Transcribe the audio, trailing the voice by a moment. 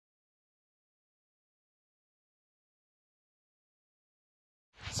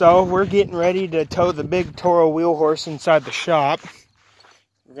So we're getting ready to tow the big Toro Wheelhorse inside the shop.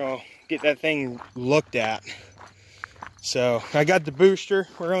 We're going to get that thing looked at. So I got the booster.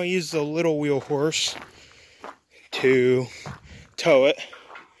 We're going to use the little Wheelhorse to tow it.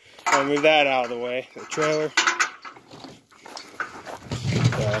 I'll move that out of the way, the trailer.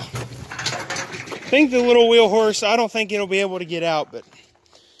 I think the little Wheelhorse, I don't think it'll be able to get out, but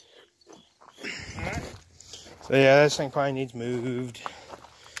so yeah, this thing probably needs moved.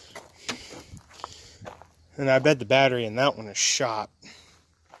 And I bet the battery in that one is shot.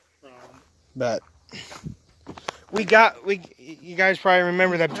 But you guys probably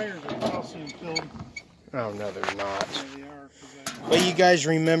remember that. Oh no, they're not. But you guys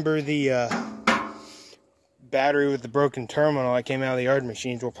remember the battery with the broken terminal that came out of the yard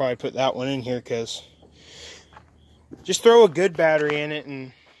machines. We'll probably put that one in here, because just throw a good battery in it,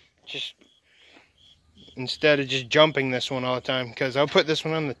 and just instead of just jumping this one all the time, because I'll put this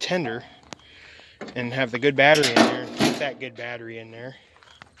one on the tender and have the good battery in there and keep that good battery in there.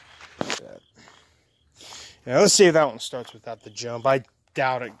 Now let's see if that one starts without the jump. I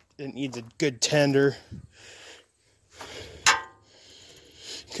doubt it. It needs a good tender,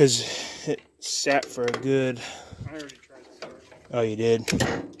 because it sat for a good... I already tried to start. Oh, you did?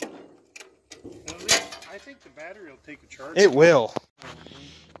 I think the battery will take a charge. It will.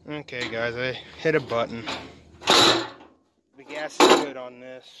 Okay, guys, I hit a button. The gas is good on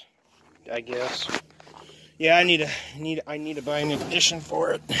this, I guess. Yeah, I need to buy an ignition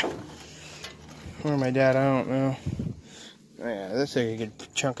for it. Or my dad, I don't know. Oh, yeah, this is a good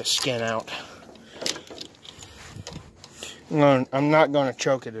chunk of skin out. I'm not going to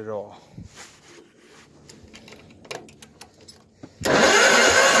choke it at all.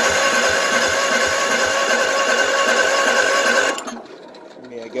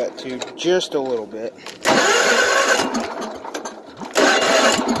 Maybe I got to just a little bit.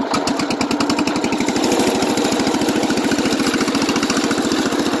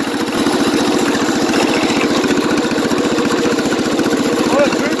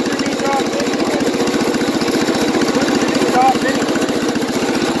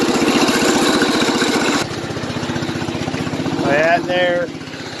 That there.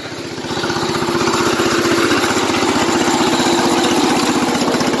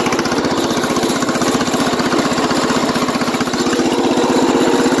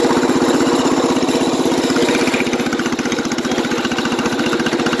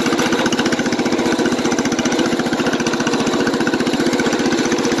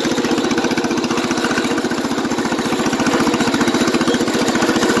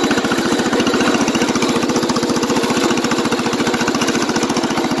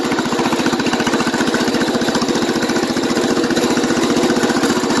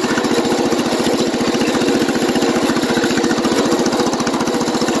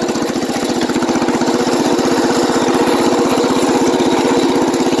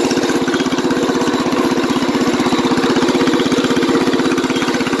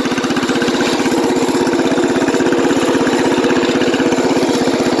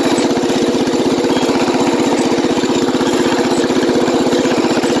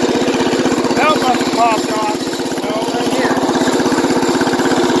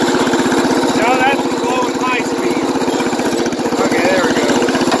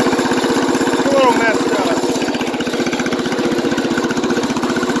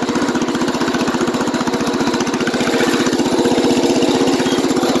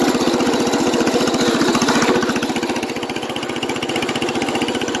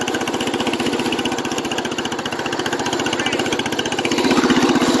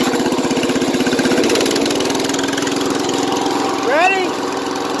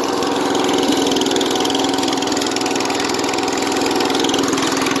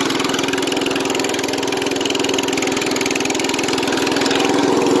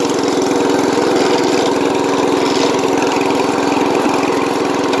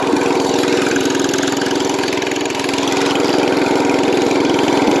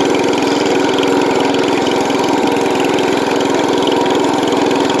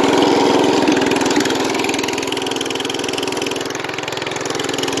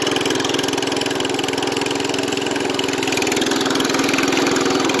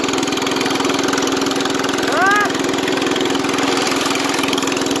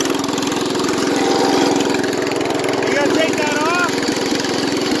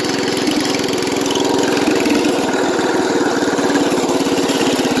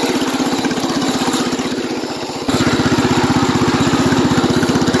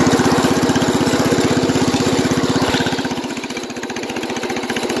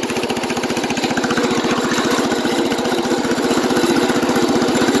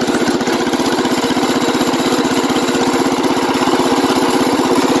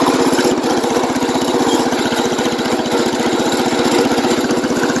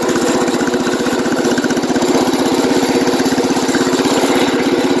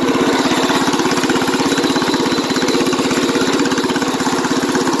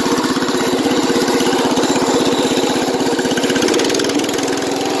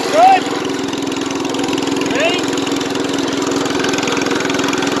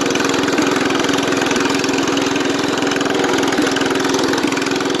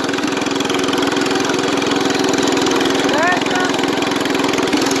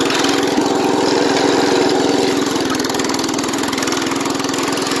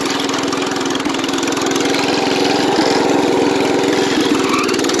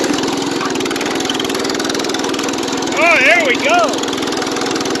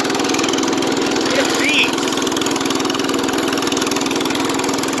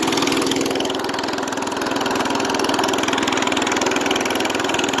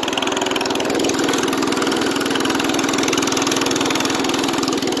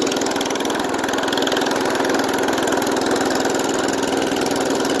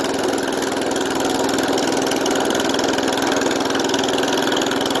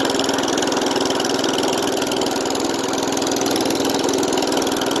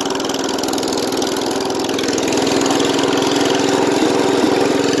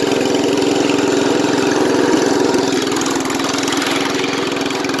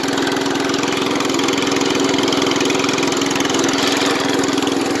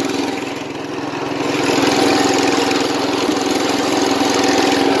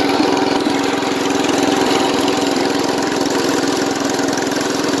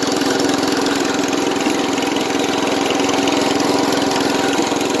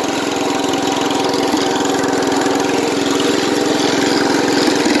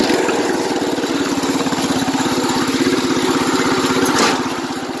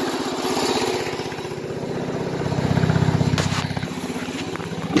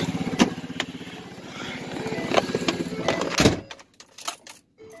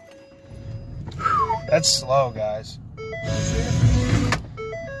 That's slow, guys.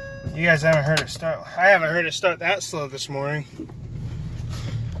 You guys haven't heard it start. I haven't heard it start that slow this morning.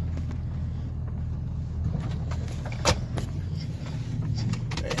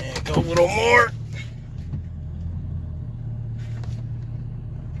 And go a little more.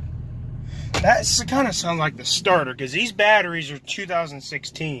 That's kind of sound like the starter, because these batteries are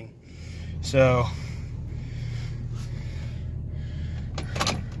 2016. So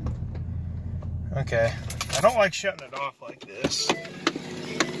okay, I don't like shutting it off like this.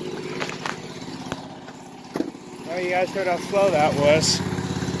 Oh, you guys heard how slow that was.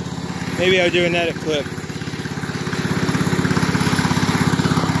 Maybe I'll do another clip.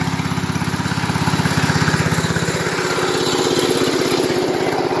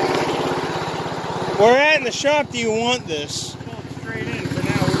 Where at in the shop do you want this? Pull it straight in for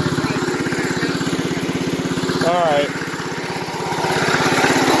now. All right.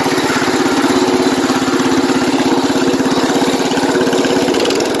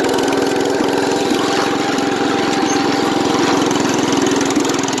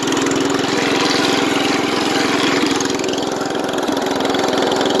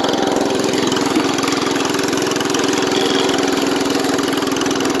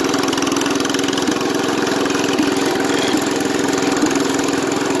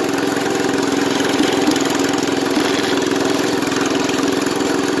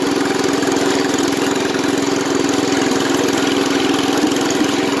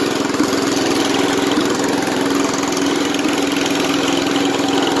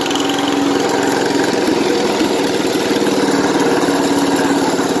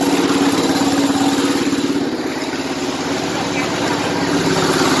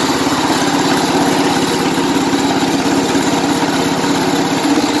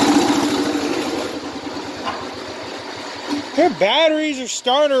 Your batteries or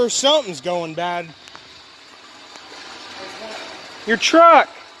starter or something's going bad. Your truck.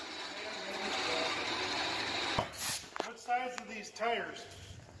 What size are these tires?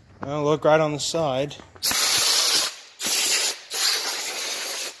 Well, look right on the side.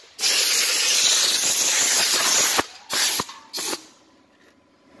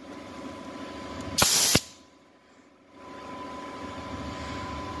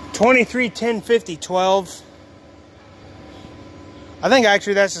 $23, $10, $50, $12. I think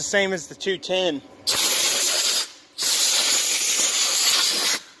actually that's the same as the 210.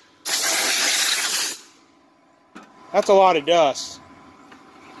 That's a lot of dust.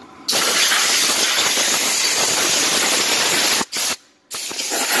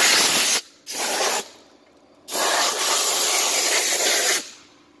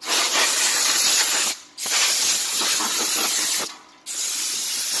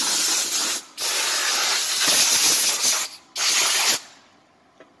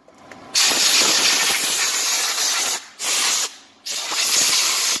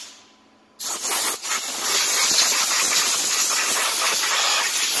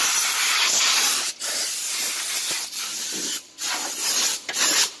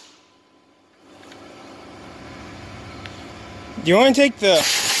 Do you want to take the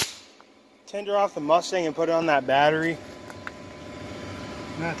tender off the Mustang and put it on that battery?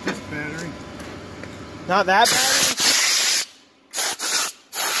 Not this battery. Not that battery?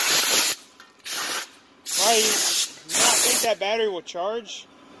 Why do you not think that battery will charge?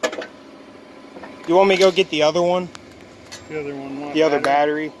 Do you want me to go get the other one? The other one. The other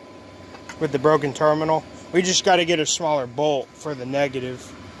battery with the broken terminal? We just got to get a smaller bolt for the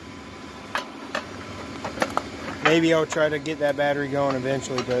negative. Maybe I'll try to get that battery going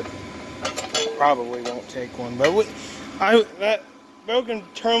eventually, but probably won't take one. But that broken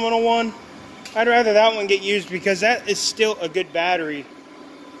terminal one, I'd rather that one get used because that is still a good battery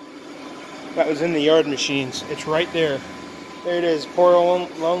that was in the yard machines. It's right there. There it is, poor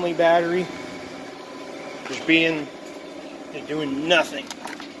lonely battery. Just doing nothing.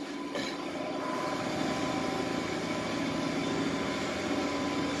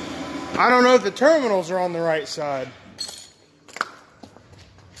 I don't know if the terminals are on the right side.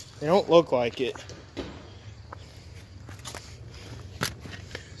 They don't look like it.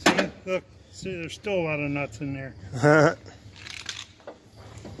 See, look, see, there's still a lot of nuts in there.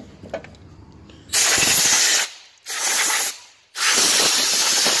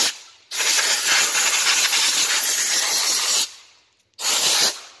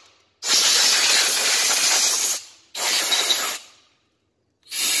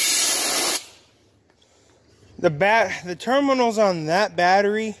 The terminals on that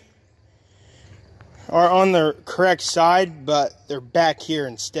battery are on the correct side, but they're back here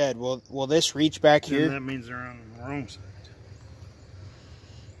instead. Will this reach back here? That means they're on the wrong side.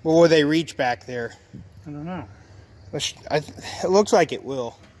 Well, will they reach back there? I don't know. It looks like it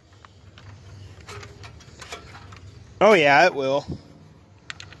will. Oh yeah, it will.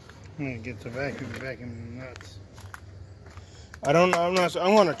 I'm gonna get the vacuum nuts. I don't know. I'm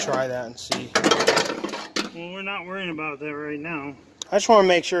gonna try that and see. Well, we're not worrying about that right now. I just want to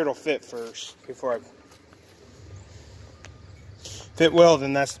make sure it'll fit first before I. If it will,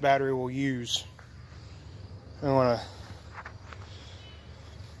 then that's the battery we'll use. I'm gonna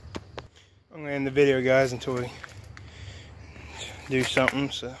end the video, guys, until we do something.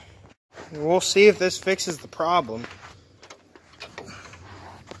 So we'll see if this fixes the problem.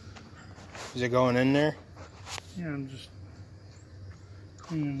 Is it going in there? Yeah, I'm just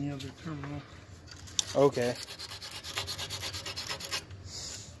cleaning the other terminal. Okay.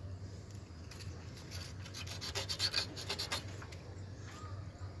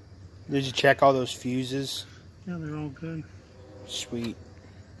 Did you check all those fuses? Yeah, they're all good. Sweet.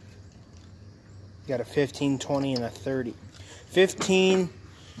 Got a 15, 20, and a 30. 15,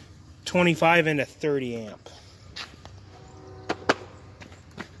 25, and a 30 amp.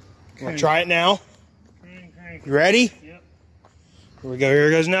 Okay. Want to try it now? Crank. You ready? Yep. Here we go.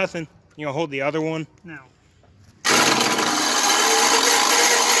 Here goes nothing. You gonna hold the other one? No.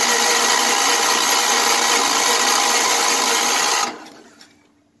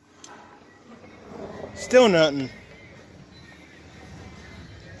 Still nothing.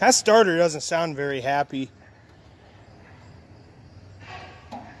 That starter doesn't sound very happy.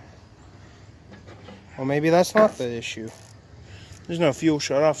 Well, maybe that's not the issue. There's no fuel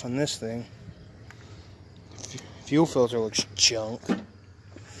shut off on this thing. Fuel filter looks junk.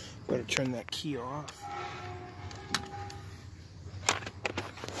 Better turn that key off.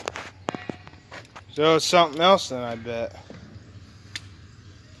 So it's something else then, I bet.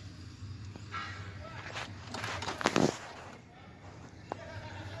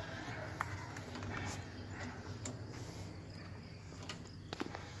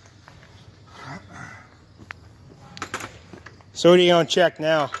 So what are you gonna check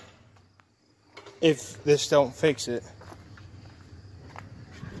now? If this don't fix it.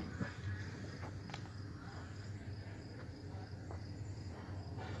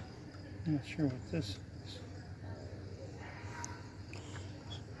 I'm not sure what this is.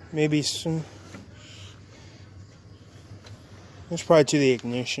 Maybe some. It's probably to the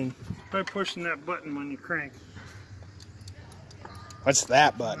ignition. Try pushing that button when you crank. What's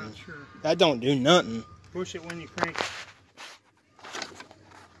that I'm button? not sure. That don't do nothing. Push it when you crank.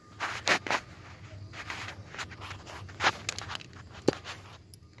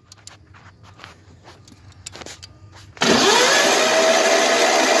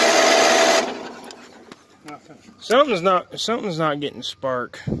 Nothing. Something's not getting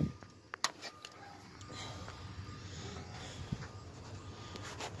spark.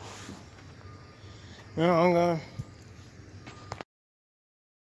 No, I'm gonna